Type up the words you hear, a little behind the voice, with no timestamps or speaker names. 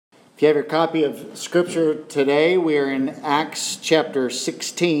If you have your copy of Scripture today, we are in Acts chapter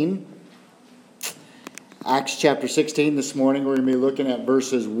 16. Acts chapter 16 this morning. We're going to be looking at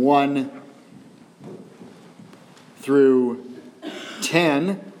verses 1 through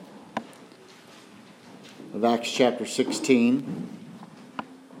 10 of Acts chapter 16.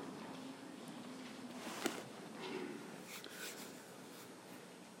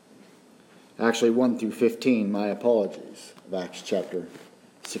 Actually, 1 through 15, my apologies, of Acts chapter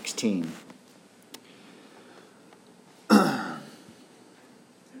 16. The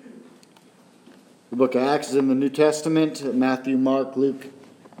book of Acts is in the New Testament: Matthew, Mark, Luke,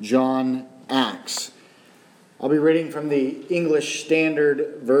 John, Acts. I'll be reading from the English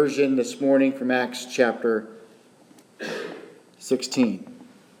Standard Version this morning from Acts chapter 16.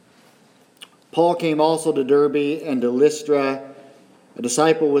 Paul came also to Derbe and to Lystra. A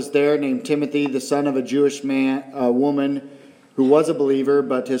disciple was there named Timothy, the son of a Jewish woman who was a believer,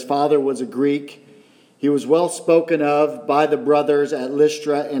 but his father was a Greek. He was well spoken of by the brothers at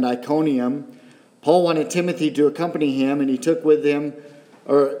Lystra and Iconium. Paul wanted Timothy to accompany him, and he took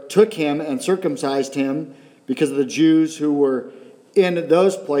him and circumcised him because of the Jews who were in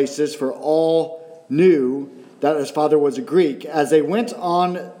those places, for all knew that his father was a Greek. As they went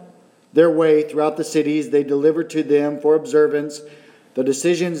on their way throughout the cities, they delivered to them for observance the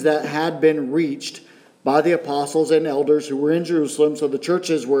decisions that had been reached by the apostles and elders who were in Jerusalem. So the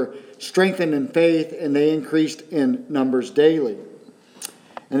churches were strengthened in faith, and they increased in numbers daily.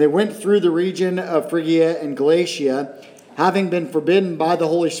 And they went through the region of Phrygia and Galatia, having been forbidden by the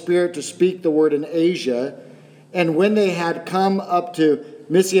Holy Spirit to speak the word in Asia. And when they had come up to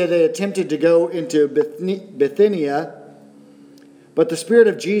Mysia, they attempted to go into Bithynia, but the Spirit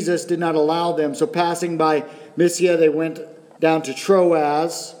of Jesus did not allow them. So passing by Mysia, they went down to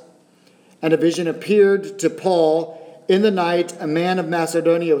Troas. And a vision appeared to Paul in the night. A man of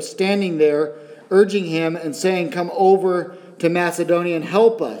Macedonia was standing there, urging him and saying, "Come over to Macedonia and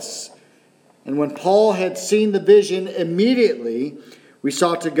help us." And when Paul had seen the vision, immediately we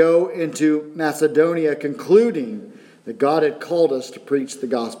sought to go into Macedonia, concluding that God had called us to preach the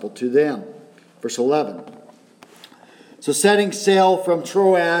gospel to them. Verse 11. So setting sail from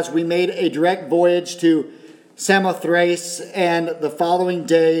Troas, we made a direct voyage to Samothrace, and the following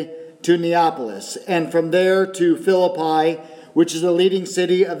day to Neapolis, and from there to Philippi, which is the leading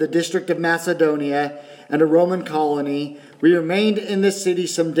city of the district of Macedonia and a Roman colony. We remained in this city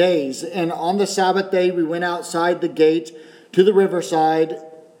some days, and on the Sabbath day we went outside the gate to the riverside,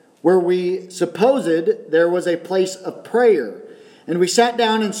 where we supposed there was a place of prayer. And we sat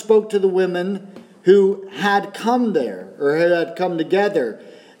down and spoke to the women who had come there, or who had come together.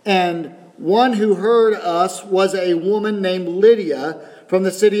 And one who heard us was a woman named Lydia from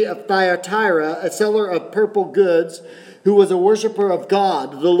the city of Thyatira, a seller of purple goods, who was a worshiper of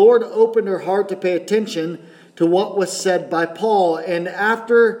God. The Lord opened her heart to pay attention to what was said by Paul. And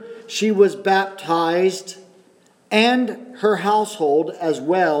after she was baptized, and her household as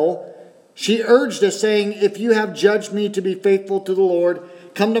well, she urged us, saying, "If you have judged me to be faithful to the Lord,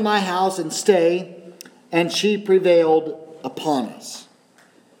 come to my house and stay." And she prevailed upon us.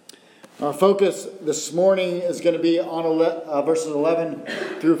 Our focus this morning is going to be on verses 11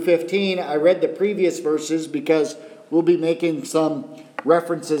 through 15. I read the previous verses because we'll be making some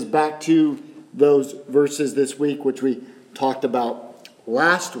references back to those verses this week, which we talked about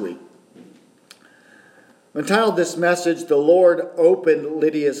last week. I entitled this message, "The Lord Opened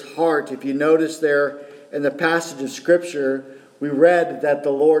Lydia's Heart." If you notice there in the passage of Scripture, we read that the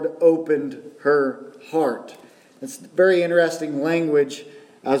Lord opened her heart. It's very interesting language,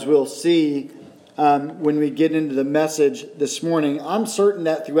 as we'll see when we get into the message this morning. I'm certain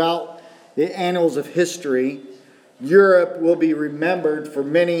that throughout the annals of history, Europe will be remembered for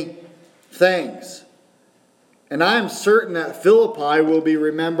many things. And I am certain that Philippi will be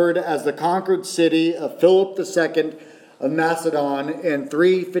remembered as the conquered city of Philip II of Macedon in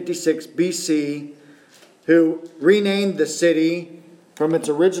 356 BC, who renamed the city from its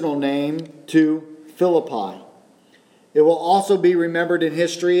original name to Philippi. It will also be remembered in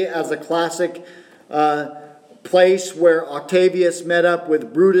history as a classic place where Octavius met up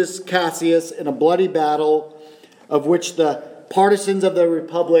with Brutus Cassius in a bloody battle, of which the partisans of the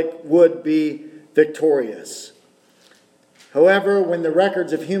Republic would be victorious. However, when the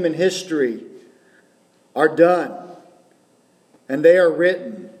records of human history are done and they are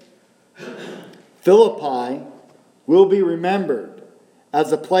written, Philippi will be remembered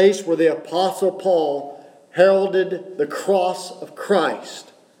as a place where the Apostle Paul heralded the cross of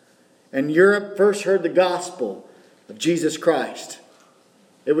Christ, and Europe first heard the gospel of Jesus Christ.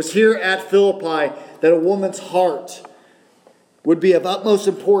 It was here at Philippi that a woman's heart would be of utmost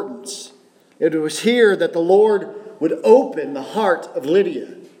importance. It was here that the Lord would open the heart of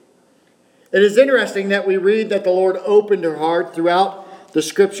Lydia. It is interesting that we read that the Lord opened her heart throughout the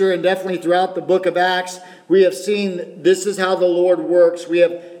Scripture, and definitely throughout the book of Acts. We have seen this is how the Lord works. We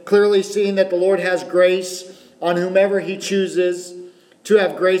have clearly seen that the Lord has grace on whomever He chooses to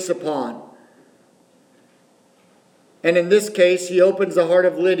have grace upon. And in this case, He opens the heart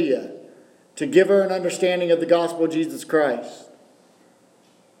of Lydia to give her an understanding of the gospel of Jesus Christ.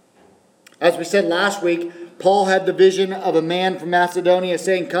 As we said last week, Paul had the vision of a man from Macedonia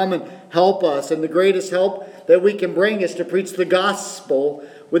saying, "Come and help us." And the greatest help that we can bring is to preach the gospel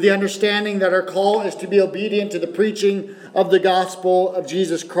with the understanding that our call is to be obedient to the preaching of the gospel of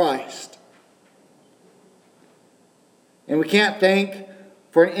Jesus Christ. And we can't think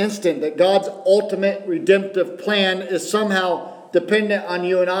for an instant that God's ultimate redemptive plan is somehow dependent on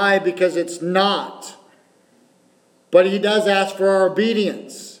you and I, because it's not. But He does ask for our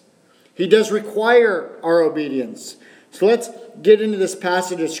obedience. He does require our obedience. So let's get into this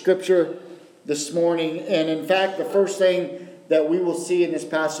passage of Scripture this morning. And in fact, the first thing that we will see in this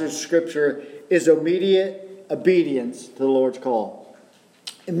passage of Scripture is immediate obedience to the Lord's call.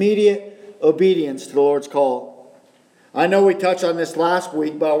 Immediate obedience to the Lord's call. I know we touched on this last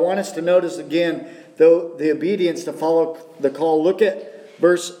week, but I want us to notice again the obedience to follow the call. Look at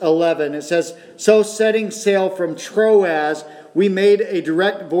verse 11. It says, "So setting sail from Troas, we made a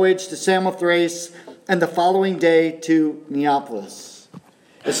direct voyage to Samothrace, and the following day to Neapolis."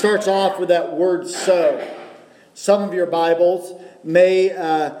 It starts off with that word "so." Some of your Bibles may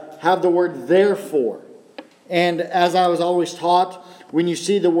have the word "therefore." And as I was always taught, when you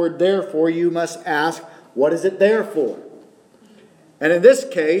see the word "therefore," you must ask, what is it there for? And in this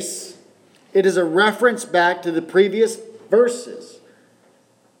case, it is a reference back to the previous verses.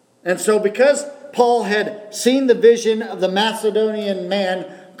 And so because Paul had seen the vision of the Macedonian man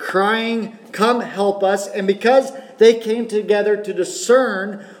crying, "Come help us," and because they came together to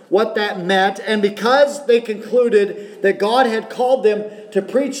discern what that meant, and because they concluded that God had called them to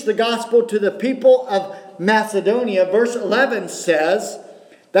preach the gospel to the people of Macedonia, verse 11 says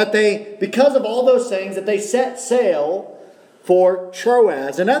that they, because of all those things, that they set sail for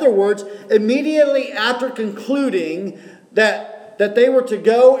Troas. In other words, immediately after concluding that they were to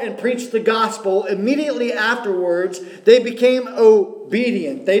go and preach the gospel, immediately afterwards, they became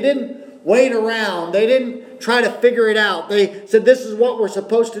obedient. They didn't wait around. They didn't try to figure it out. They said, "This is what we're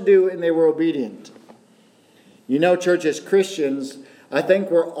supposed to do," and they were obedient. You know, church, as Christians, I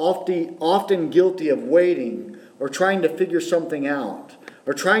think we're often guilty of waiting or trying to figure something out,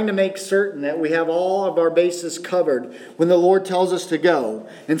 or trying to make certain that we have all of our bases covered when the Lord tells us to go.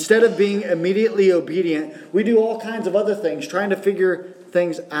 Instead of being immediately obedient, we do all kinds of other things, trying to figure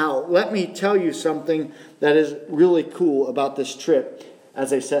things out. Let me tell you something that is really cool about this trip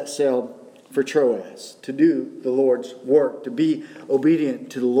as they set sail for Troas, to do the Lord's work, to be obedient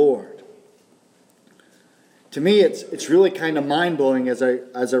to the Lord. To me, it's really kind of mind-blowing as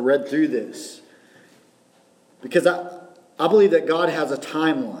I read through this, because I believe that God has a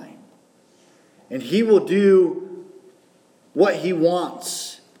timeline, and He will do what He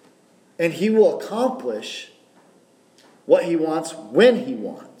wants, and He will accomplish what He wants when He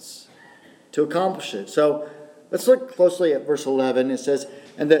wants to accomplish it. So let's look closely at verse 11. It says,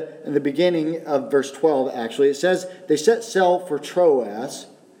 in the beginning of verse 12, actually, it says they set sail for Troas,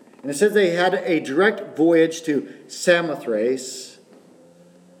 and it says they had a direct voyage to Samothrace.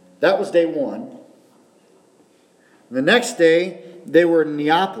 That was day one. The next day, they were in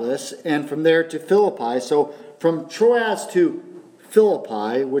Neapolis, and from there to Philippi. So from Troas to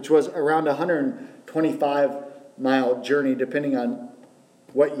Philippi, which was around a 125-mile journey, depending on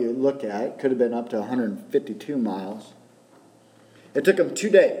what you look at. It could have been up to 152 miles. It took them 2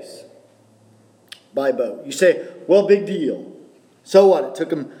 days by boat. You say, well, big deal. So what? It took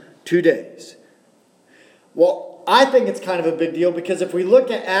them 2 days. Well, I think it's kind of a big deal, because if we look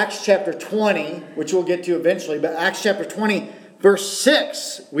at Acts chapter 20, which we'll get to eventually, but Acts chapter 20, verse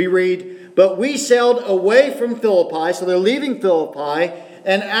 6, we read, "But we sailed away from Philippi," so they're leaving Philippi,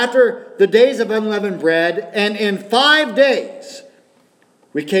 "and after the days of unleavened bread, and in 5 days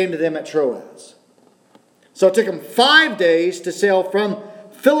we came to them at Troas." So it took them 5 days to sail from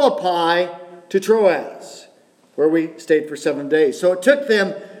Philippi to Troas, where we stayed for 7 days. So it took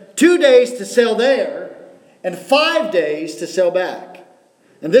them 2 days to sail there, and 5 days to sail back.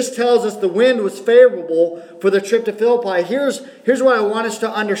 And this tells us the wind was favorable for the trip to Philippi. Here's what I want us to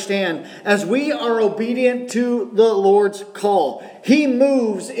understand. As we are obedient to the Lord's call, He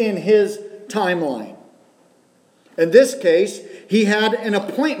moves in His timeline. In this case, he had an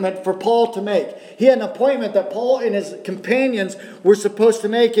appointment for Paul to make. He had an appointment that Paul and his companions were supposed to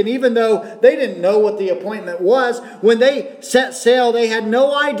make. And even though they didn't know what the appointment was, when they set sail, they had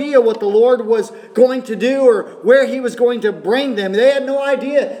no idea what the Lord was going to do or where he was going to bring them. They had no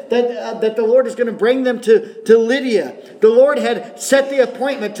idea that the Lord is going to bring them to Lydia. The Lord had set the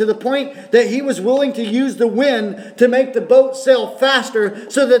appointment to the point that he was willing to use the wind to make the boat sail faster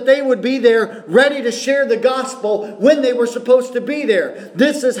so that they would be there ready to share the gospel when they were supposed to be there.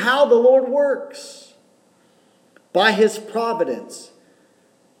 This is how the Lord works. By his providence,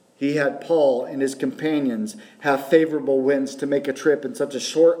 he had Paul and his companions have favorable winds to make a trip in such a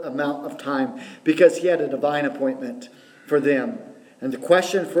short amount of time because he had a divine appointment for them. And the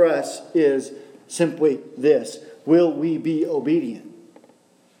question for us is simply this: will we be obedient?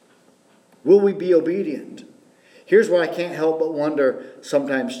 Will we be obedient? Here's what I can't help but wonder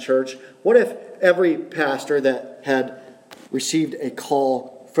sometimes, church. What if every pastor that had received a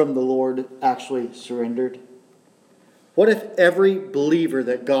call from the Lord actually surrendered? What if every believer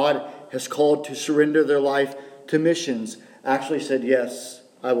that God has called to surrender their life to missions actually said, yes,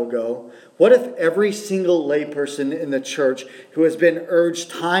 I will go? What if every single layperson in the church who has been urged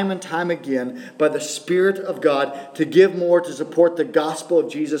time and time again by the Spirit of God to give more to support the gospel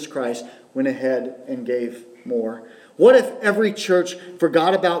of Jesus Christ went ahead and gave more? What if every church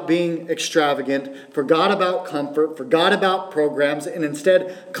forgot about being extravagant, forgot about comfort, forgot about programs, and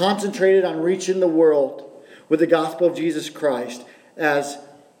instead concentrated on reaching the world with the gospel of Jesus Christ as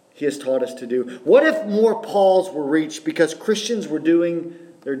he has taught us to do? What if more Pauls were reached because Christians were doing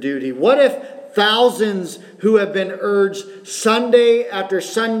their duty? What if thousands who have been urged Sunday after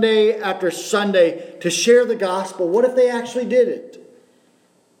Sunday after Sunday to share the gospel, what if they actually did it?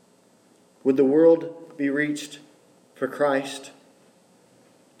 Would the world be reached for Christ?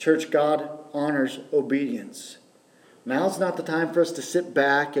 Church, God honors obedience. Now's not the time for us to sit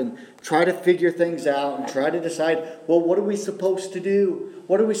back and try to figure things out and try to decide, well, what are we supposed to do?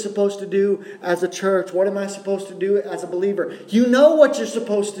 What are we supposed to do as a church? What am I supposed to do as a believer? You know what you're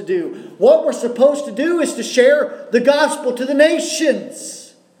supposed to do. What we're supposed to do is to share the gospel to the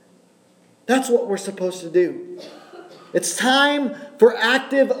nations. That's what we're supposed to do. It's time for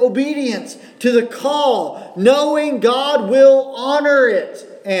active obedience to the call, knowing God will honor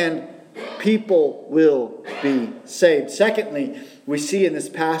it and people will be saved. Secondly, we see in this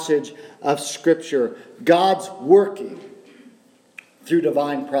passage of Scripture God's working through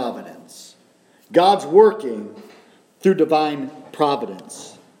divine providence. God's working through divine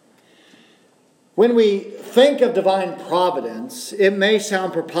providence. When we think of divine providence, it may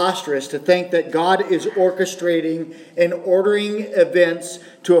sound preposterous to think that God is orchestrating and ordering events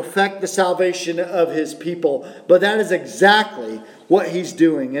to affect the salvation of his people. But that is exactly what he's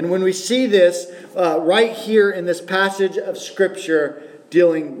doing. And when we see this right here in this passage of Scripture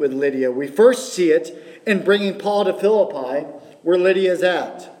dealing with Lydia, we first see it in bringing Paul to Philippi, where Lydia is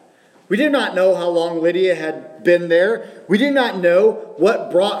at. We do not know how long Lydia had been there. We do not know what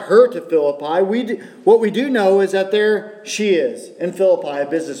brought her to Philippi. What we do know is that there she is in Philippi, a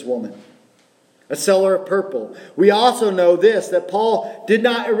businesswoman, a seller of purple. We also know this, that Paul did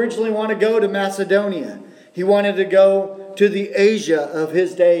not originally want to go to Macedonia. He wanted to go to the Asia of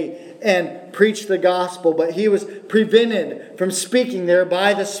his day and preach the gospel, but he was prevented from speaking there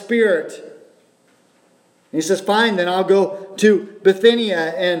by the Spirit. He says, fine, then I'll go to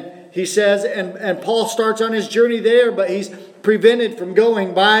Bithynia. And he says, and Paul starts on his journey there, but he's prevented from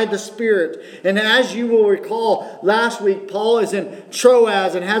going by the Spirit. And as you will recall, last week, Paul is in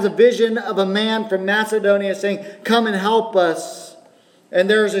Troas and has a vision of a man from Macedonia saying, come and help us. And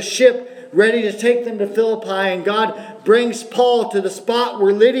there's a ship ready to take them to Philippi, and God brings Paul to the spot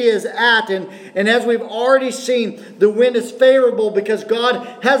where Lydia is at. And as we've already seen, the wind is favorable because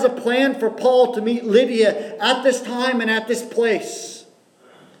God has a plan for Paul to meet Lydia at this time and at this place.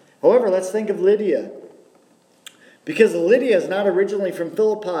 However, let's think of Lydia. Because Lydia is not originally from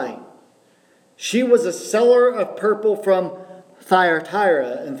Philippi. She was a seller of purple from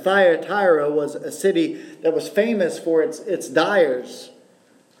Thyatira. And Thyatira was a city that was famous for its dyers.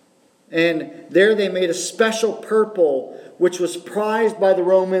 And there they made a special purple which was prized by the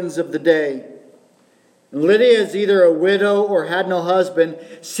Romans of the day. And Lydia is either a widow or had no husband.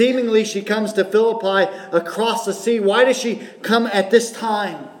 Seemingly she comes to Philippi across the sea. Why does she come at this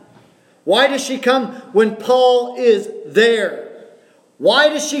time? Why does she come when Paul is there? Why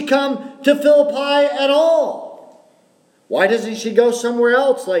does she come to Philippi at all? Why doesn't she go somewhere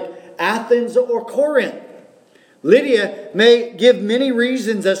else like Athens or Corinth? Lydia may give many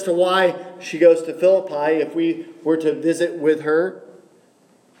reasons as to why she goes to Philippi if we were to visit with her.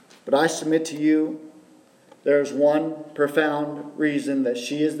 But I submit to you There's one profound reason that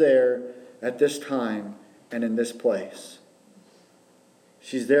she is there at this time and in this place.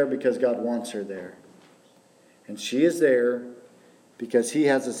 She's there because God wants her there. And she is there because He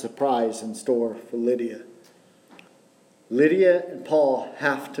has a surprise in store for Lydia. Lydia and Paul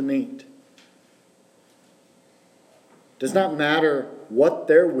have to meet. It does not matter what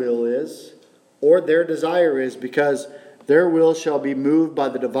their will is or their desire is, because their will shall be moved by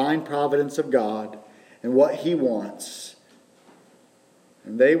the divine providence of God and what He wants.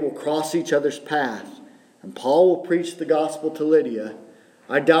 And they will cross each other's path. And Paul will preach the gospel to Lydia.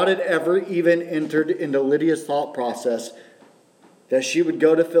 I doubt it ever even entered into Lydia's thought process that she would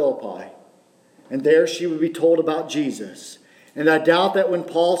go to Philippi, and there she would be told about Jesus. And I doubt that when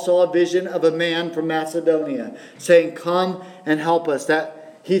Paul saw a vision of a man from Macedonia saying, "Come and help us,"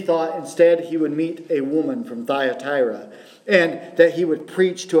 that he thought instead he would meet a woman from Thyatira, and that he would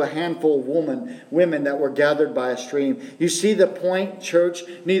preach to a handful of women that were gathered by a stream. You see the point, church?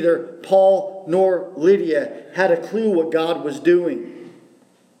 Neither Paul nor Lydia had a clue what God was doing.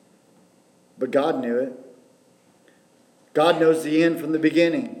 But God knew it. God knows the end from the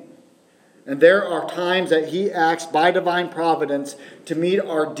beginning. And there are times that He acts by divine providence to meet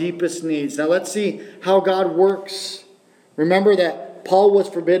our deepest needs. Now let's see how God works. Remember that Paul was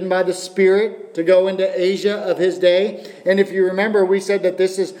forbidden by the Spirit to go into Asia of his day. And if you remember, we said that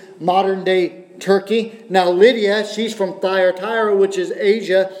this is modern day Turkey. Now Lydia, she's from Thyatira, which is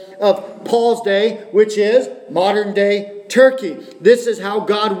Asia of Paul's day, which is modern day Turkey. This is how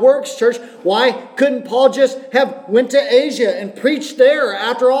God works, church. Why couldn't Paul just have went to Asia and preached there?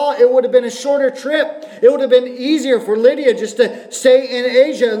 After all, it would have been a shorter trip. It would have been easier for Lydia just to stay in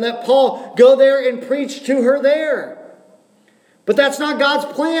Asia and let Paul go there and preach to her there. But that's not God's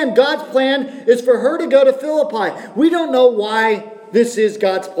plan. God's plan is for her to go to Philippi. We don't know why this is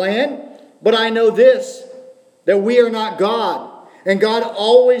God's plan, but I know this, that we are not God. And God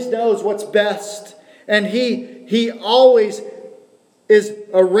always knows what's best. And He always is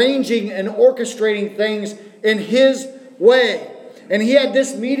arranging and orchestrating things in His way. And He had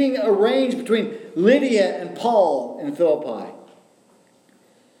this meeting arranged between Lydia and Paul in Philippi.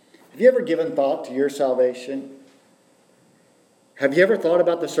 Have you ever given thought to your salvation? Have you ever thought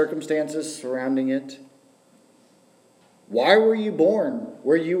about the circumstances surrounding it? Why were you born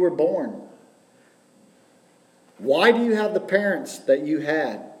where you were born? Why do you have the parents that you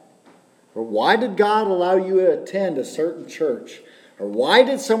had? Or why did God allow you to attend a certain church? Or why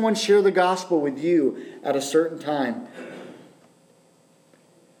did someone share the gospel with you at a certain time?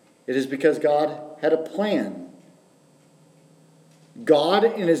 It is because God had a plan. God,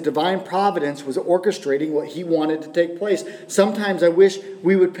 in His divine providence, was orchestrating what He wanted to take place. Sometimes I wish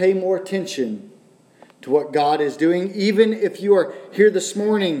we would pay more attention to what God is doing. Even if you are here this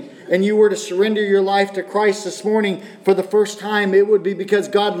morning and you were to surrender your life to Christ this morning for the first time, it would be because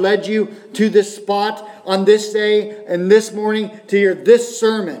God led you to this spot on this day and this morning to hear this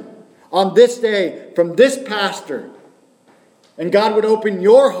sermon on this day from this pastor. And God would open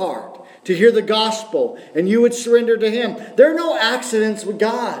your heart to hear the gospel, and you would surrender to Him. There are no accidents with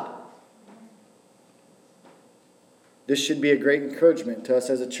God. This should be a great encouragement to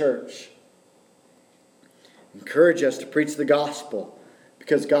us as a church. Encourage us to preach the gospel,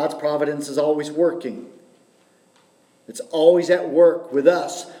 because God's providence is always working. It's always at work with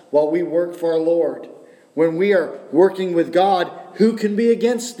us while we work for our Lord. When we are working with God, who can be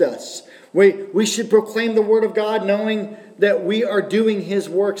against us? We should proclaim the word of God, knowing that we are doing His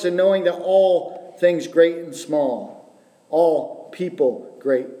works and knowing that all things great and small, all people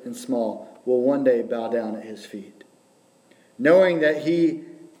great and small, will one day bow down at His feet. Knowing that He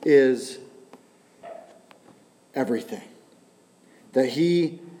is everything. That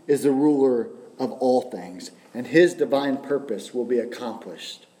He is the ruler of all things. And His divine purpose will be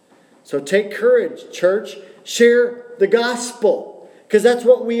accomplished. So take courage, church. Share the gospel. Because that's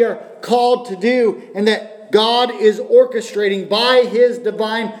what we are called to do. And that God is orchestrating by His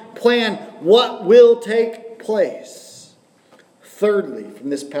divine plan what will take place. Thirdly, from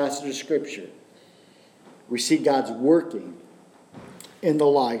this passage of Scripture, we see God's working in the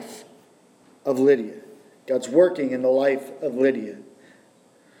life of Lydia. God's working in the life of Lydia.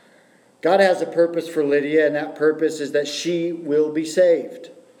 God has a purpose for Lydia, and that purpose is that she will be saved.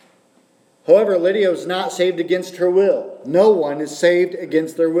 However, Lydia was not saved against her will. No one is saved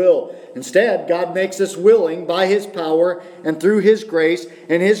against their will. Instead, God makes us willing by His power and through His grace,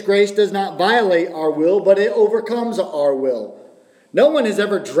 and His grace does not violate our will, but it overcomes our will. No one is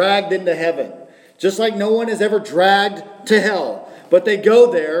ever dragged into heaven, just like no one is ever dragged to hell. but they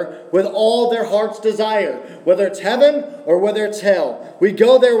go there with all their heart's desire. Whether it's heaven or whether it's hell, we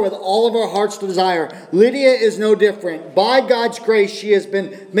go there with all of our heart's desire. Lydia is no different. By God's grace, she has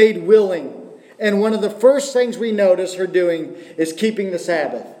been made willing. And one of the first things we notice her doing is keeping the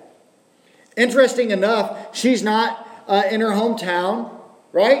Sabbath. Interesting enough, she's not in her hometown,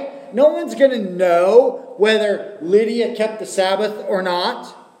 right? No one's going to know whether Lydia kept the Sabbath or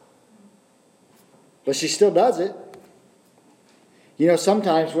not. But she still does it. You know,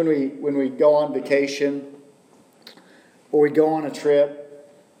 sometimes when we go on vacation or we go on a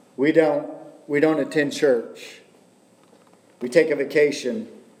trip, we don't attend church. We take a vacation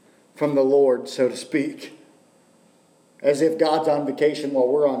from the Lord, so to speak. As if God's on vacation while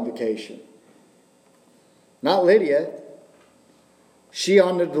we're on vacation. Not Lydia. She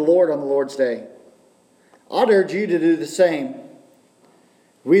honored the Lord on the Lord's day. I'd urge you to do the same.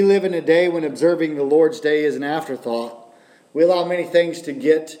 We live in a day when observing the Lord's day is an afterthought. We allow many things to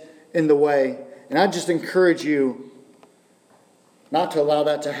get in the way. And I just encourage you not to allow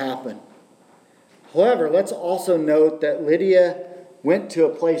that to happen. However, let's also note that Lydia went to a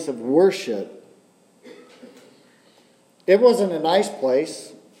place of worship. It wasn't a nice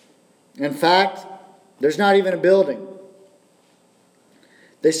place. In fact, there's not even a building.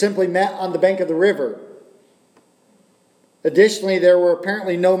 They simply met on the bank of the river. Additionally, there were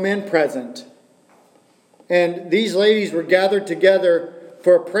apparently no men present. And these ladies were gathered together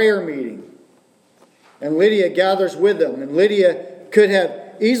for a prayer meeting. And Lydia gathers with them. And Lydia could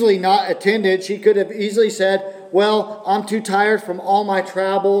have easily not attended. She could have easily said, well, I'm too tired from all my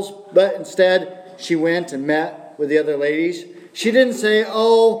travels. But instead, she went and met with the other ladies. She didn't say,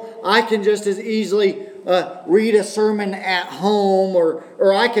 oh, I can just as easily read a sermon at home,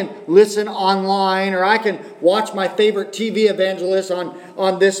 or I can listen online, or I can watch my favorite TV evangelist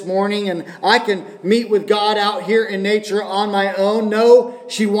on this morning, and I can meet with God out here in nature on my own. No,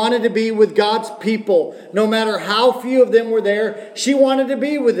 she wanted to be with God's people. No matter how few of them were there, she wanted to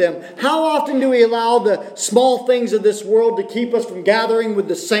be with them. How often do we allow the small things of this world to keep us from gathering with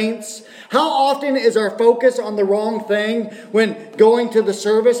the saints? How often is our focus on the wrong thing when going to the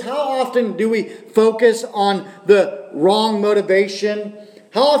service? How often do we focus on the wrong motivation?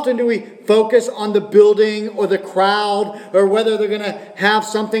 How often do we focus on the building or the crowd, or whether they're going to have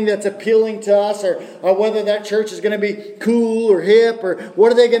something that's appealing to us, or whether that church is going to be cool or hip, or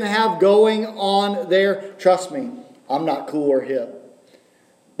what are they going to have going on there? Trust me, I'm not cool or hip.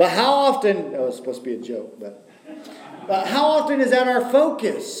 But how often, oh, it's supposed to be a joke, but how often is that our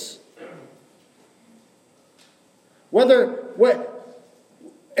focus?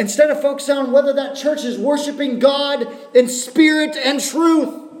 Instead of focusing on whether that church is worshiping God in spirit and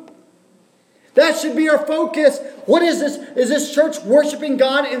truth. That should be our focus. What is this? Is this church worshiping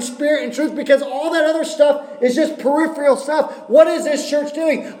God in spirit and truth? Because all that other stuff is just peripheral stuff. What is this church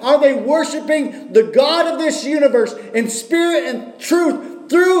doing? Are they worshiping the God of this universe in spirit and truth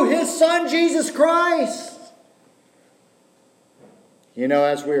through His Son, Jesus Christ? You know,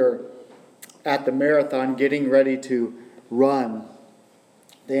 as we were at the marathon getting ready to run,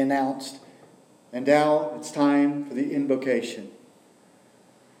 they announced, and now it's time for the invocation.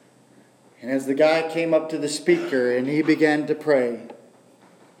 And as the guy came up to the speaker and he began to pray,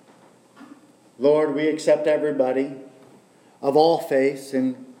 Lord, we accept everybody of all faiths,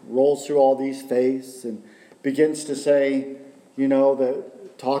 and rolls through all these faiths and begins to say, you know,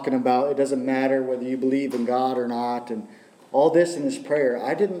 talking about it doesn't matter whether you believe in God or not, and all this in his prayer.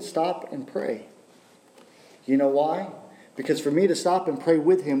 I didn't stop and pray. You know why? Because for me to stop and pray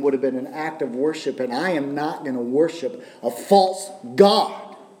with him would have been an act of worship, and I am not going to worship a false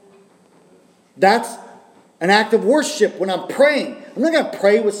god. That's an act of worship when I'm praying. I'm not going to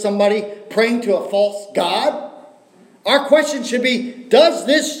pray with somebody praying to a false god. Our question should be, does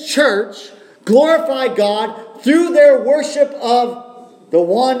this church glorify God through their worship of the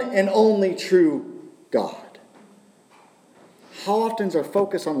one and only true God? How often is our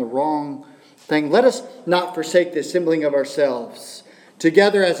focus on the wrong thing? Let us not forsake the assembling of ourselves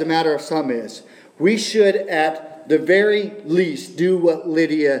together as a matter of some is. We should at the very least do what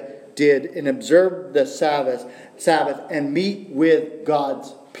Lydia did and observe the Sabbath and meet with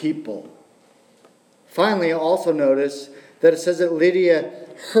God's people. Finally, also notice that it says that Lydia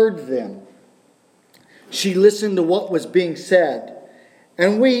heard them. She listened to what was being said.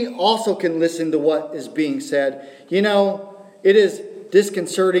 And we also can listen to what is being said. You know, it is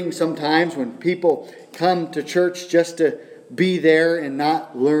disconcerting sometimes when people come to church just to be there and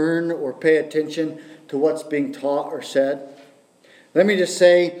not learn or pay attention to what's being taught or said. Let me just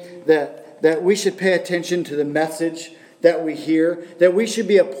say that we should pay attention to the message that we hear, that we should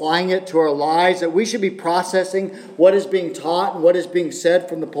be applying it to our lives, that we should be processing what is being taught and what is being said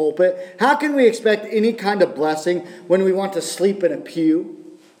from the pulpit? How can we expect any kind of blessing when we want to sleep in a pew?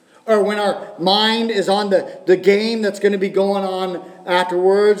 Or when our mind is on the game that's going to be going on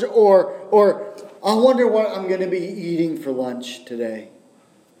afterwards? Or I wonder what I'm going to be eating for lunch today.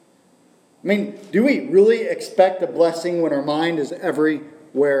 I mean, do we really expect a blessing when our mind is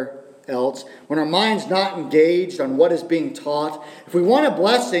everywhere else? When our mind's not engaged on what is being taught? If we want a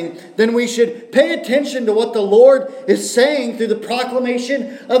blessing, then we should pay attention to what the Lord is saying through the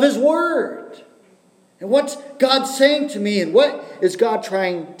proclamation of His Word. And what's God saying to me, and what is God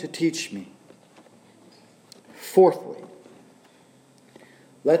trying to teach me? Fourthly,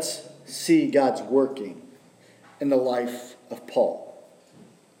 let's see God's working in the life of Paul.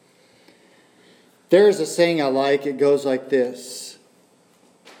 There is a saying I like. It goes like this: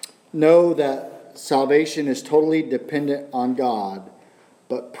 know that salvation is totally dependent on God,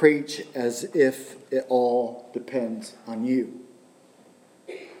 but preach as if it all depends on you.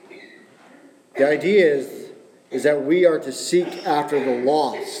 The idea is that we are to seek after the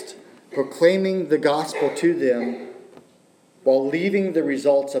lost, proclaiming the gospel to them while leaving the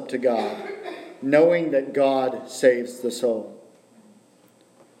results up to God, knowing that God saves the soul.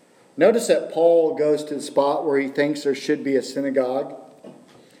 Notice that Paul goes to the spot where he thinks there should be a synagogue.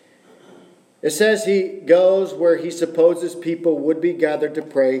 It says he goes where he supposes people would be gathered to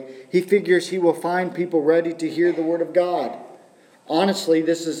pray. He figures he will find people ready to hear the word of God. Honestly,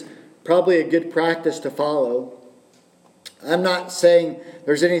 this is probably a good practice to follow. I'm not saying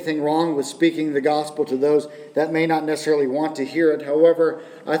there's anything wrong with speaking the gospel to those that may not necessarily want to hear it. However,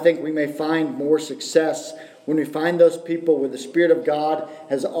 I think we may find more success when we find those people where the Spirit of God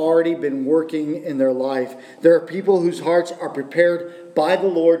has already been working in their life. There are people whose hearts are prepared by the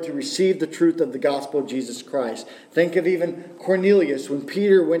Lord to receive the truth of the gospel of Jesus Christ. Think of even Cornelius. When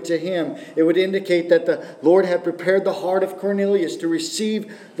Peter went to him, it would indicate that the Lord had prepared the heart of Cornelius to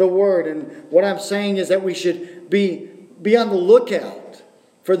receive the word. And what I'm saying is that we should be on the lookout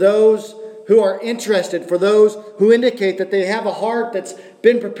for those who are interested, for those who indicate that they have a heart that's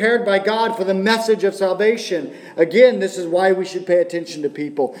been prepared by God for the message of salvation. Again, this is why we should pay attention to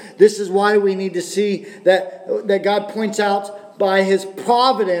people. This is why we need to see that God points out by His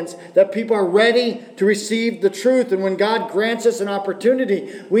providence that people are ready to receive the truth. And when God grants us an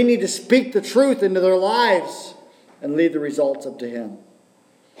opportunity, we need to speak the truth into their lives and leave the results up to Him.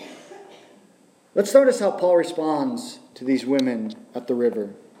 Let's notice how Paul responds to these women at the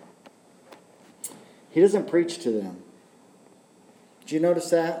river. He doesn't preach to them. Did you notice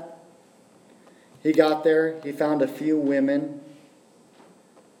that? He got there, he found a few women.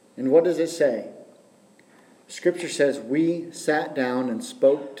 And what does it say? Scripture says, we sat down and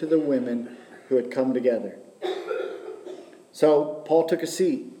spoke to the women who had come together. So Paul took a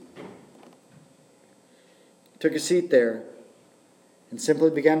seat. Took a seat there and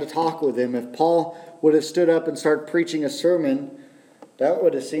simply began to talk with them. If Paul would have stood up and started preaching a sermon, that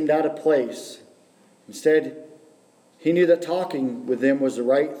would have seemed out of place. Instead, he knew that talking with them was the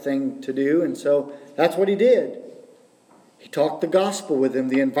right thing to do, and so that's what he did. He talked the gospel with them.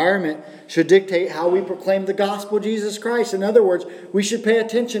 The environment should dictate how we proclaim the gospel of Jesus Christ. In other words, we should pay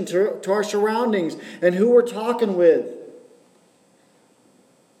attention to our surroundings and who we're talking with.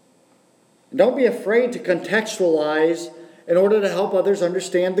 And don't be afraid to contextualize in order to help others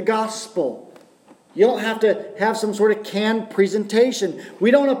understand the gospel. You don't have to have some sort of canned presentation.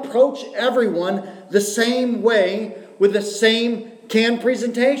 We don't approach everyone the same way with the same canned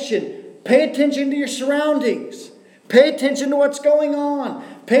presentation. Pay attention to your surroundings. Pay attention to what's going on.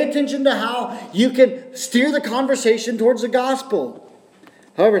 Pay attention to how you can steer the conversation towards the gospel.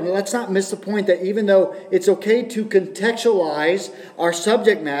 However, let's not miss the point that even though it's okay to contextualize, our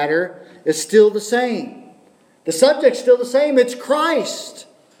subject matter is still the same. The subject's still the same. It's Christ.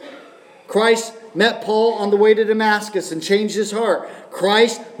 Christ met Paul on the way to Damascus and changed his heart.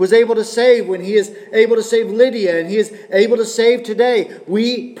 Christ was able to save when He is able to save Lydia, and He is able to save today.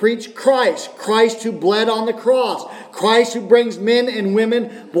 We preach Christ. Christ who bled on the cross. Christ who brings men and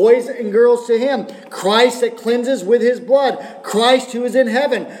women, boys and girls to Him. Christ that cleanses with His blood. Christ who is in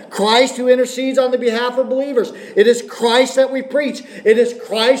heaven. Christ who intercedes on the behalf of believers. It is Christ that we preach. It is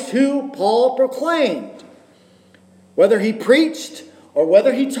Christ who Paul proclaimed. Whether he preached or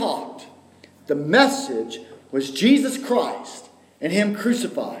whether he taught, the message was Jesus Christ and Him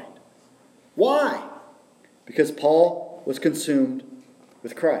crucified. Why? Because Paul was consumed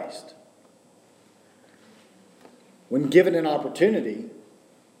with Christ. When given an opportunity,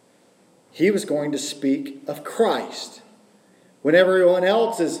 he was going to speak of Christ. When everyone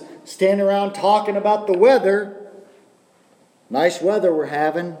else is standing around talking about the weather, Nice weather we're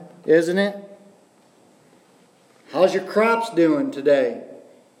having, isn't it? How's your crops doing today?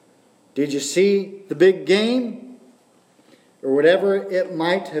 Did you see the big game? Or whatever it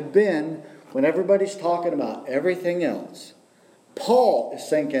might have been when everybody's talking about everything else. Paul is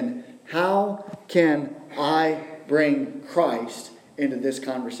thinking, how can I bring Christ into this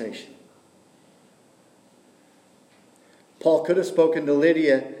conversation? Paul could have spoken to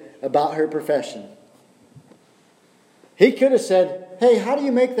Lydia about her profession. He could have said, hey, how do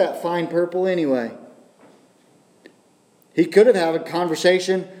you make that fine purple anyway? He could have had a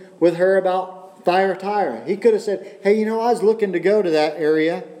conversation with her about Thyatira. He could have said, hey, I was looking to go to that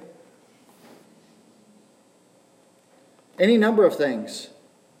area. Any number of things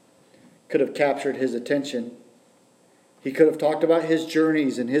could have captured his attention. He could have talked about his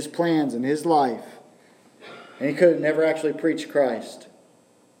journeys and his plans and his life. And he could have never actually preached Christ.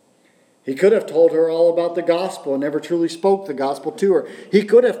 He could have told her all about the gospel and never truly spoke the gospel to her. He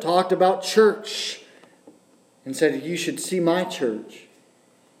could have talked about church and said, you should see my church.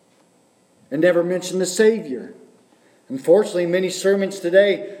 And never mentioned the Savior. Unfortunately, many sermons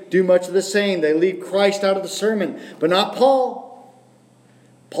today do much of the same. They leave Christ out of the sermon, but not Paul.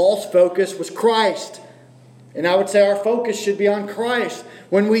 Paul's focus was Christ. And I would say our focus should be on Christ.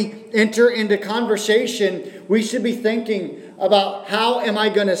 When we enter into conversation, we should be thinking about how am I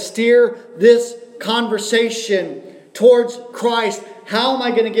going to steer this conversation towards Christ? How am I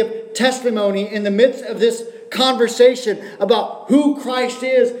going to give testimony in the midst of this conversation about who Christ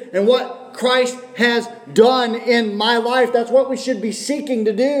is and what Christ has done in my life? That's what we should be seeking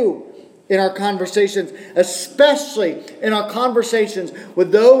to do in our conversations, especially in our conversations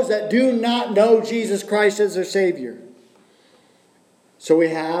with those that do not know Jesus Christ as their Savior. So we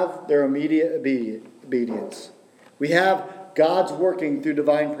have their immediate obedience. We have God's working through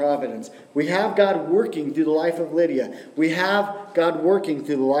divine providence. We have God working through the life of Lydia. We have God working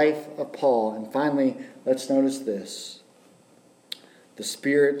through the life of Paul. And finally, let's notice this. The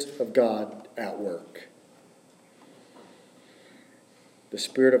Spirit of God at work. The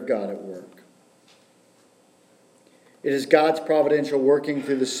Spirit of God at work. It is God's providential working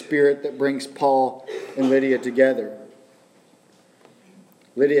through the Spirit that brings Paul and Lydia together.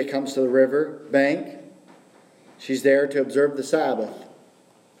 Lydia comes to the river bank. She's there to observe the Sabbath.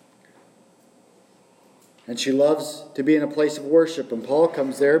 And she loves to be in a place of worship. And Paul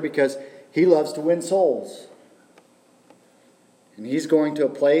comes there because he loves to win souls. And he's going to a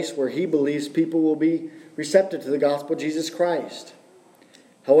place where he believes people will be receptive to the gospel of Jesus Christ.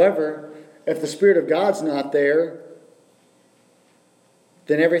 However, if the Spirit of God's not there,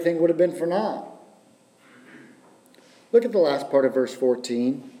 then everything would have been for naught. Look at the last part of verse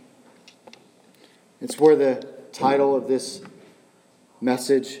 14. It's where the title of this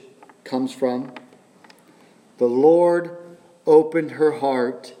message comes from. The Lord opened her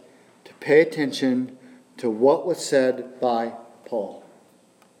heart to pay attention to what was said by Paul.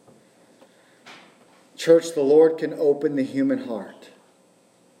 Church, the Lord can open the human heart.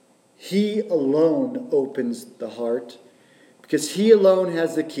 He alone opens the heart because He alone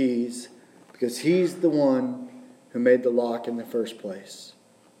has the keys, because He's the one who made the lock in the first place.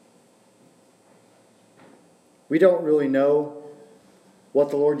 We don't really know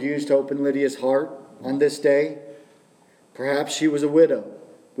what the Lord used to open Lydia's heart on this day. Perhaps she was a widow.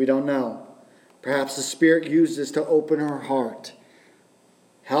 We don't know. Perhaps the Spirit used this to open her heart.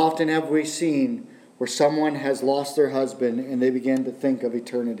 How often have we seen where someone has lost their husband and they begin to think of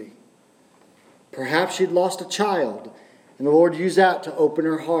eternity? Perhaps she'd lost a child and the Lord used that to open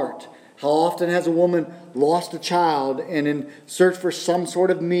her heart. How often has a woman lost a child and in search for some sort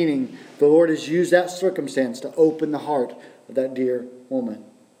of meaning, the Lord has used that circumstance to open the heart of that dear woman?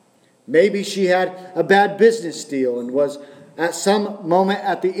 Maybe she had a bad business deal and was at some moment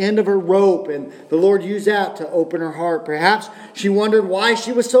at the end of her rope, and the Lord used that to open her heart. Perhaps she wondered why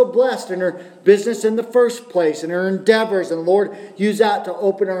she was so blessed in her business in the first place, in her endeavors, and the Lord used that to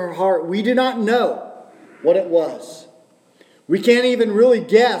open her heart. We do not know what it was. We can't even really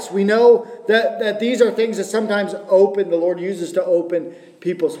guess. We know that these are things that sometimes the Lord uses to open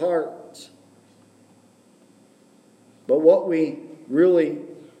people's hearts. But what we really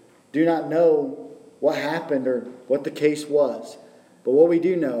do not know what happened or what the case was. But what we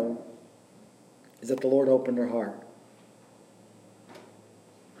do know is that the Lord opened her heart.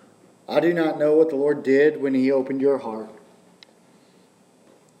 I do not know what the Lord did when He opened your heart.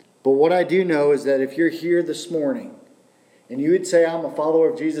 But what I do know is that if you're here this morning and you would say, I'm a follower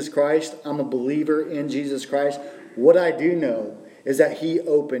of Jesus Christ, I'm a believer in Jesus Christ, what I do know is that He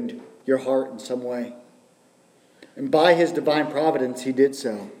opened your heart in some way. And by His divine providence, He did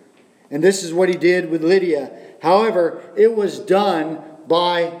so. And this is what he did with Lydia. However, it was done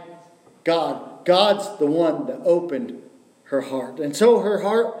by God. God's the one that opened her heart. And so her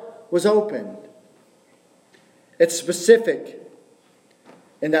heart was opened. It's specific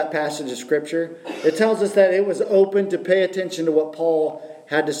in that passage of Scripture. It tells us that it was open to pay attention to what Paul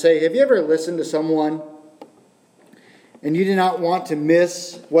had to say. Have you ever listened to someone and you did not want to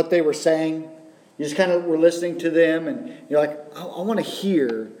miss what they were saying? You just kind of were listening to them and you're like, I want to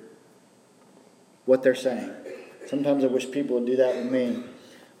hear what they're saying. Sometimes I wish people would do that with me.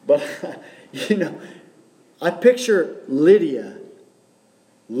 But, I picture Lydia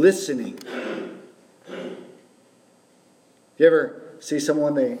listening. You ever see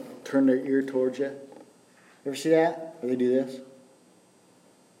someone, they turn their ear towards you? You ever see that? Or they do this?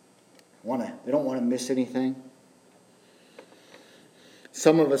 They don't want to miss anything.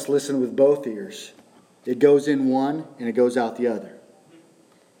 Some of us listen with both ears. It goes in one and it goes out the other.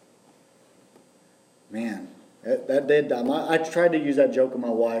 Man, that did die. I tried to use that joke with my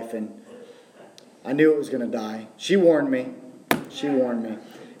wife and I knew it was going to die. She warned me.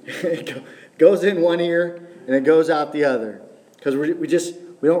 It goes in one ear and it goes out the other. Because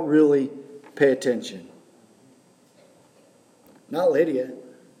we don't really pay attention. Not Lydia.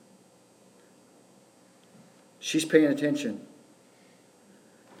 She's paying attention.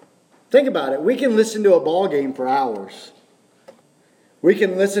 Think about it. We can listen to a ball game for hours. We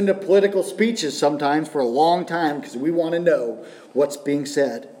can listen to political speeches sometimes for a long time because we want to know what's being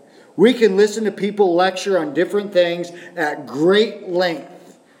said. We can listen to people lecture on different things at great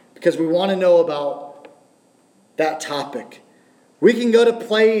length because we want to know about that topic. We can go to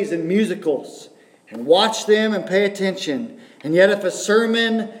plays and musicals and watch them and pay attention. And yet if a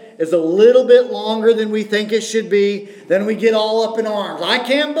sermon is a little bit longer than we think it should be, then we get all up in arms. I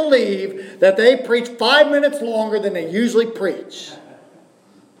can't believe that they preach 5 minutes longer than they usually preach.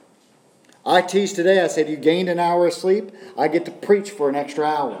 I teased today, I said, you gained an hour of sleep, I get to preach for an extra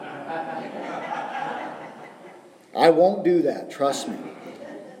hour. I won't do that, trust me.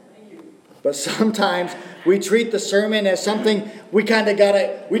 But sometimes we treat the sermon as something we just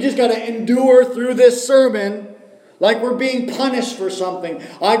gotta endure through this sermon like we're being punished for something.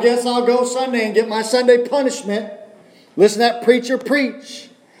 I guess I'll go Sunday and get my Sunday punishment. Listen to that preacher preach.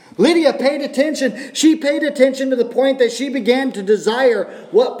 Lydia paid attention. She paid attention to the point that she began to desire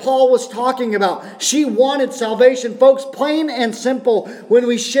what Paul was talking about. She wanted salvation. Folks, plain and simple, when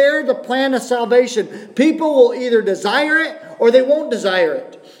we share the plan of salvation, people will either desire it or they won't desire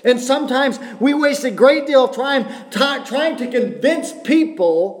it. And sometimes we waste a great deal of time trying to convince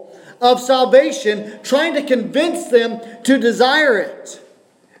people of salvation, trying to convince them to desire it.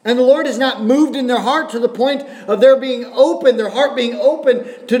 And the Lord is not moved in their heart to the point of their heart being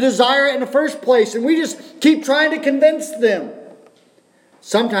open to desire it in the first place. And we just keep trying to convince them.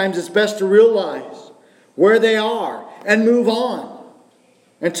 Sometimes it's best to realize where they are and move on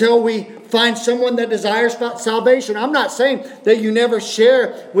until we find someone that desires salvation. I'm not saying that you never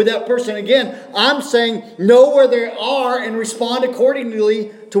share with that person again. I'm saying know where they are and respond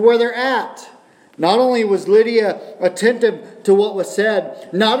accordingly to where they're at. Not only was Lydia attentive to what was said,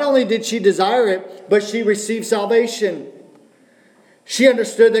 not only did she desire it, but she received salvation. She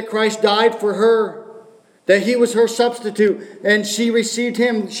understood that Christ died for her, that He was her substitute, and she received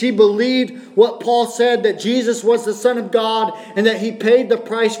Him. She believed what Paul said, that Jesus was the Son of God, and that He paid the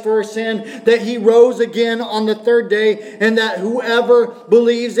price for her sin, that He rose again on the third day, and that whoever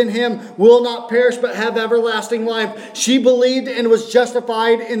believes in Him will not perish but have everlasting life. She believed and was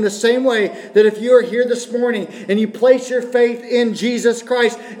justified in the same way that if you are here this morning and you place your faith in Jesus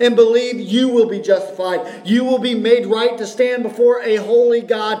Christ and believe, you will be justified. You will be made right to stand before a holy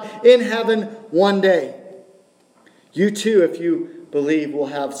God in heaven one day. You too, if you believe, will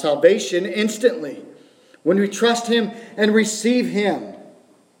have salvation instantly. When we trust Him and receive Him,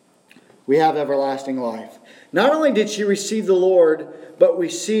 we have everlasting life. Not only did she receive the Lord, but we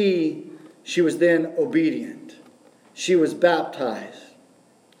see she was then obedient. She was baptized.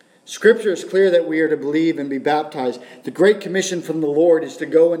 Scripture is clear that we are to believe and be baptized. The Great Commission from the Lord is to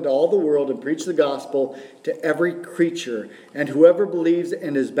go into all the world and preach the gospel to every creature. And whoever believes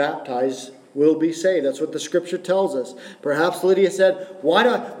and is baptized will be saved. That's what the Scripture tells us. Perhaps Lydia said, why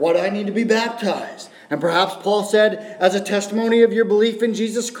do I need to be baptized? And perhaps Paul said, as a testimony of your belief in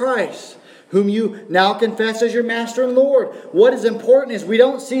Jesus Christ. whom you now confess as your Master and Lord. What is important is we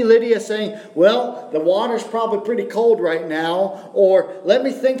don't see Lydia saying, well, the water's probably pretty cold right now, or let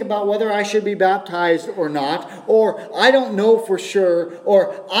me think about whether I should be baptized or not, or I don't know for sure,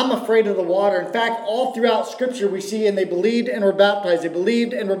 or I'm afraid of the water. In fact, all throughout Scripture we see, and they believed and were baptized. They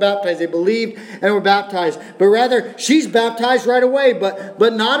believed and were baptized. They believed and were baptized. But rather, she's baptized right away. But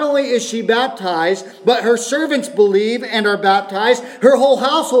not only is she baptized, but her servants believe and are baptized. Her whole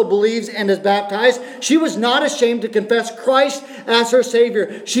household believes and is baptized. She was not ashamed to confess Christ as her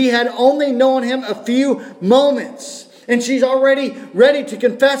Savior. She had only known Him a few moments. And she's already ready to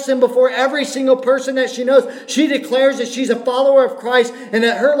confess Him before every single person that she knows. She declares that she's a follower of Christ and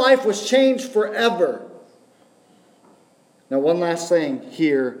that her life was changed forever. Now, one last thing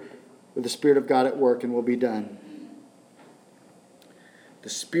here with the Spirit of God at work, and we'll be done. The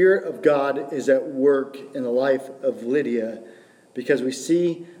Spirit of God is at work in the life of Lydia because we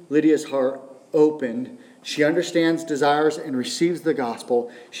see Lydia's heart opened. She understands, desires, and receives the gospel.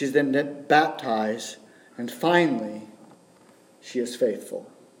 She's then baptized. And finally, she is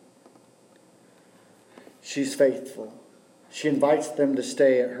faithful. She's faithful. She invites them to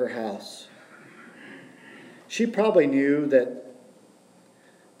stay at her house. She probably knew that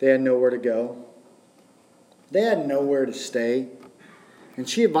they had nowhere to go. They had nowhere to stay. And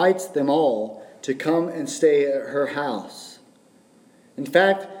she invites them all to come and stay at her house. In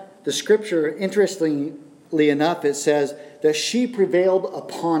fact, the Scripture, interestingly enough, it says that she prevailed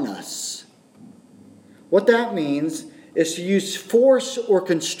upon us. What that means is to use force or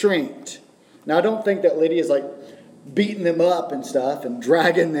constraint. Now, I don't think that Lydia is like beating them up and stuff and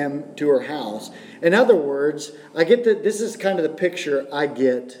dragging them to her house. In other words, I get that this is kind of the picture I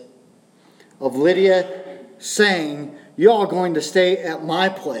get of Lydia saying, y'all are going to stay at my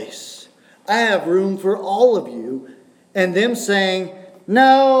place. I have room for all of you. And them saying,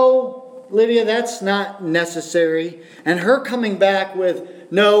 no, Lydia, that's not necessary. And her coming back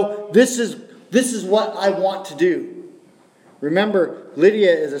with, no, this is what I want to do. Remember,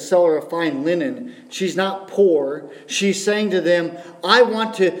 Lydia is a seller of fine linen. She's not poor. She's saying to them, I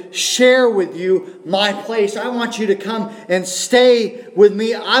want to share with you my place. I want you to come and stay with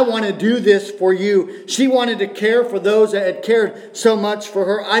me. I want to do this for you. She wanted to care for those that had cared so much for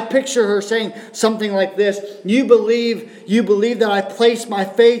her. I picture her saying something like this. You believe that I place my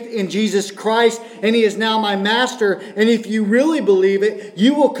faith in Jesus Christ and He is now my master. And if you really believe it,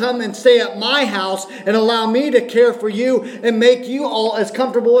 you will come and stay at my house and allow me to care for you and make you all as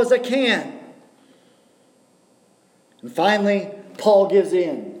comfortable as I can. And finally, Paul gives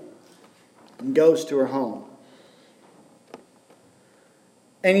in and goes to her home.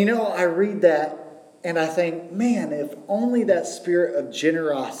 And I read that and I think, man, if only that spirit of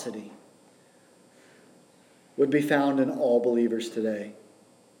generosity would be found in all believers today.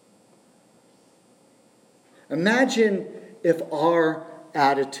 Imagine if our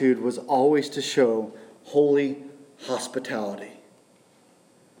attitude was always to show holy hospitality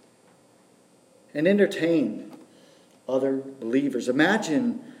and entertain other believers.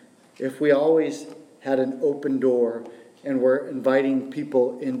 Imagine if we always had an open door and were inviting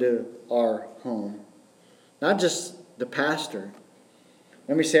people into our home. Not just the pastor.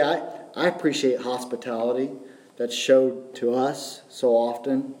 Let me say, I appreciate hospitality that's showed to us so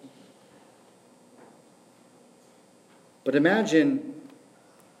often. But imagine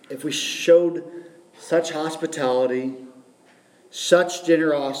if we showed such hospitality, such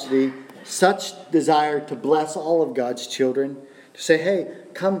generosity, such desire to bless all of God's children, to say, hey,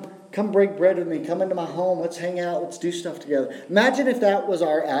 come break bread with me, come into my home, let's hang out, let's do stuff together. Imagine if that was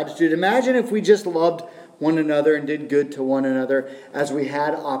our attitude. Imagine if we just loved one another and did good to one another as we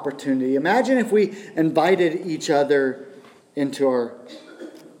had opportunity. Imagine if we invited each other into our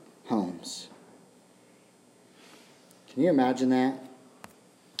homes. Can you imagine that?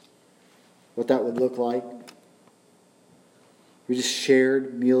 What that would look like? We just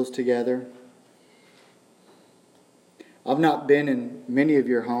shared meals together. I've not been in many of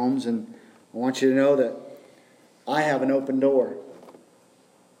your homes, and I want you to know that I have an open door.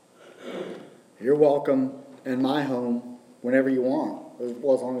 You're welcome in my home whenever you want,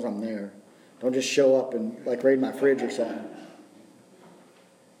 well, as long as I'm there. Don't just show up and raid my fridge or something.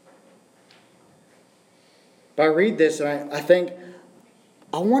 But I read this and I think,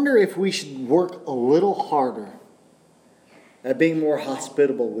 I wonder if we should work a little harder at being more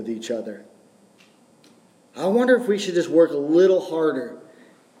hospitable with each other. I wonder if we should just work a little harder,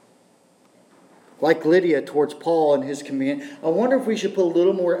 like Lydia towards Paul and his command. I wonder if we should put a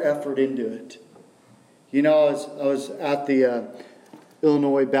little more effort into it. I was at the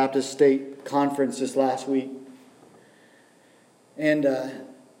Illinois Baptist State Conference this last week, and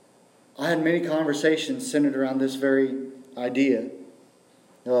I had many conversations centered around this very idea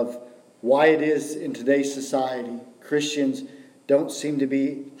of why it is in today's society Christians don't seem to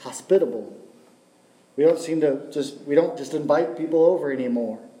be hospitable. We don't just invite people over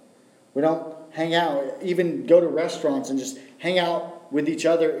anymore. We don't hang out, even go to restaurants and just hang out with each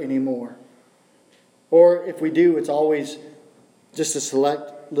other anymore. Or if we do, it's always just a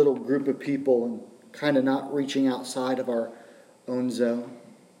select little group of people and kind of not reaching outside of our own zone.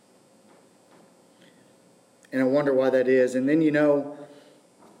 And I wonder why that is. And then,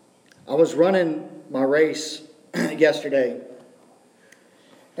 I was running my race yesterday.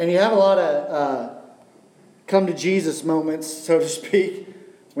 And you have a lot of come to Jesus moments, so to speak,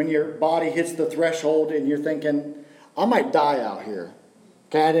 when your body hits the threshold and you're thinking, I might die out here.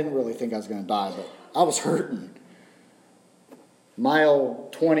 Okay, I didn't really think I was going to die, but I was hurting. Mile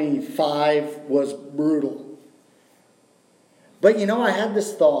 25 was brutal. But I had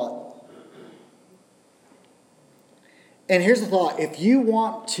this thought. And here's the thought. If you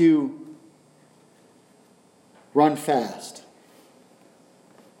want to run fast,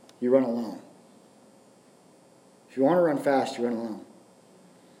 you run alone. If you want to run fast, you run alone.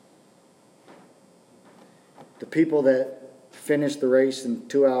 The people that finished the race in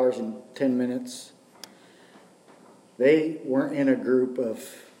 2 hours and 10 minutes, they weren't in a group of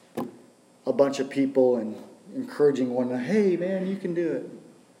a bunch of people and encouraging one another, hey man, you can do it.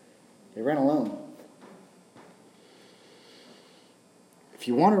 They ran alone. If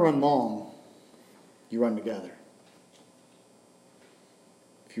you want to run long, you run together.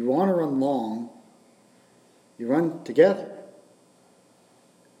 If you want to run long, you run together.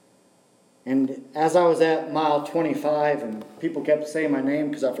 And as I was at mile 25 and people kept saying my name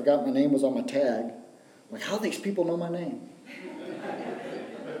because I forgot my name was on my tag, I'm like, how do these people know my name?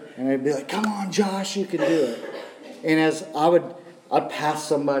 And I'd be like, come on, Josh, you can do it. And as I'd pass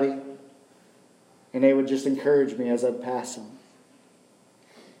somebody, and they would just encourage me as I'd pass them.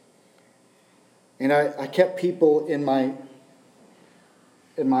 And I kept people in my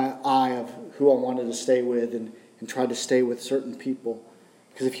eye of who I wanted to stay with and tried to stay with certain people.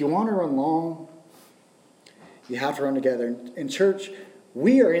 Because if you want to run long, you have to run together. In church,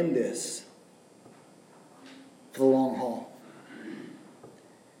 we are in this for the long haul.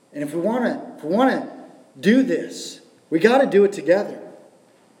 And if we want to do this, we got to do it together.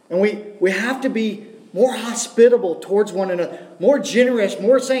 And we have to be more hospitable towards one another, more generous,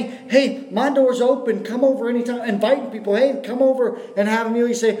 more saying, hey, my door's open, come over anytime. Inviting people, hey, come over and have a meal.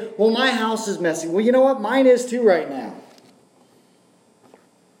 You say, well, my house is messy. Well, you know what? Mine is too right now.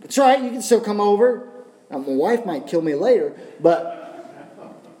 That's right, you can still come over. Now, my wife might kill me later, but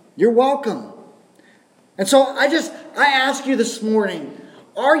you're welcome. And so I ask you this morning,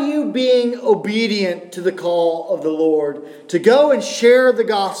 are you being obedient to the call of the Lord to go and share the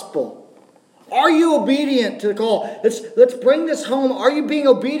gospel? Are you obedient to the call? Let's bring this home. Are you being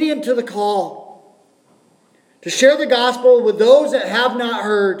obedient to the call to share the gospel with those that have not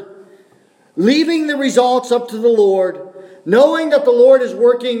heard, leaving the results up to the Lord, knowing that the Lord is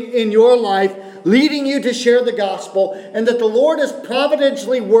working in your life, leading you to share the gospel, and that the Lord is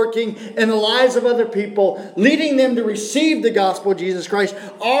providentially working in the lives of other people, leading them to receive the gospel of Jesus Christ?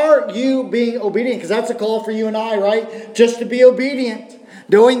 Are you being obedient? Because that's a call for you and I, right? Just to be obedient.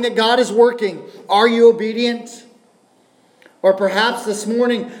 Knowing that God is working. Are you obedient? Or perhaps this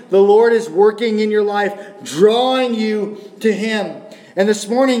morning the Lord is working in your life, drawing you to Him. And this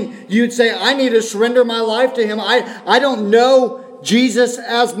morning you'd say, I need to surrender my life to Him. I don't know Jesus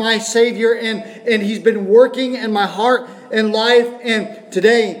as my Savior, and He's been working in my heart and life. And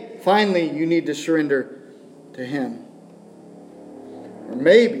today, finally, you need to surrender to Him. Or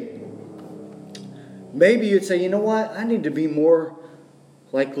maybe you'd say, you know what? I need to be more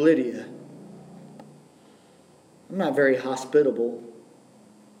like Lydia. I'm not very hospitable.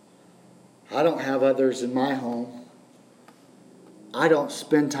 I don't have others in my home. I don't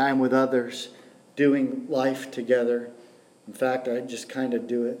spend time with others doing life together. In fact, I just kind of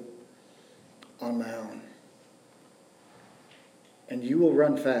do it on my own. And you will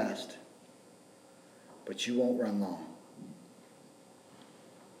run fast, but you won't run long.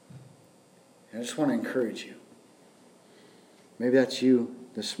 I just want to encourage you. Maybe that's you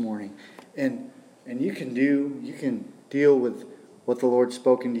this morning. And you can deal with what the Lord's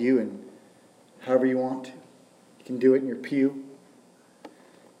spoken to you and however you want to. You can do it in your pew.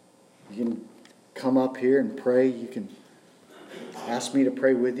 You can come up here and pray. You can ask me to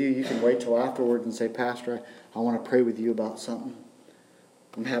pray with you. You can wait till afterwards and say, Pastor, I want to pray with you about something.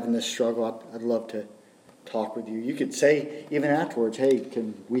 I'm having this struggle. I'd love to talk with you. You could say even afterwards, hey,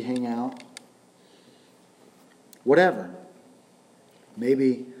 can we hang out? Whatever.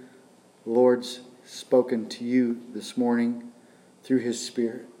 Maybe the Lord's spoken to you this morning through His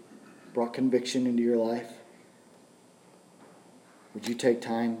Spirit, brought conviction into your life, would you take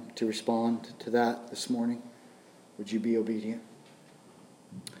time to respond to that this morning? Would you be obedient?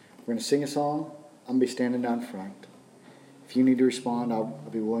 We're going to sing a song. I'm going to be standing down front. If you need to respond, I'll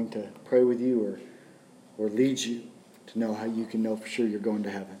be willing to pray with you or lead you to know how you can know for sure you're going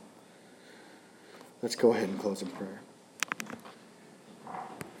to heaven. Let's go ahead and close in prayer.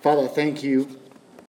 Father, I thank you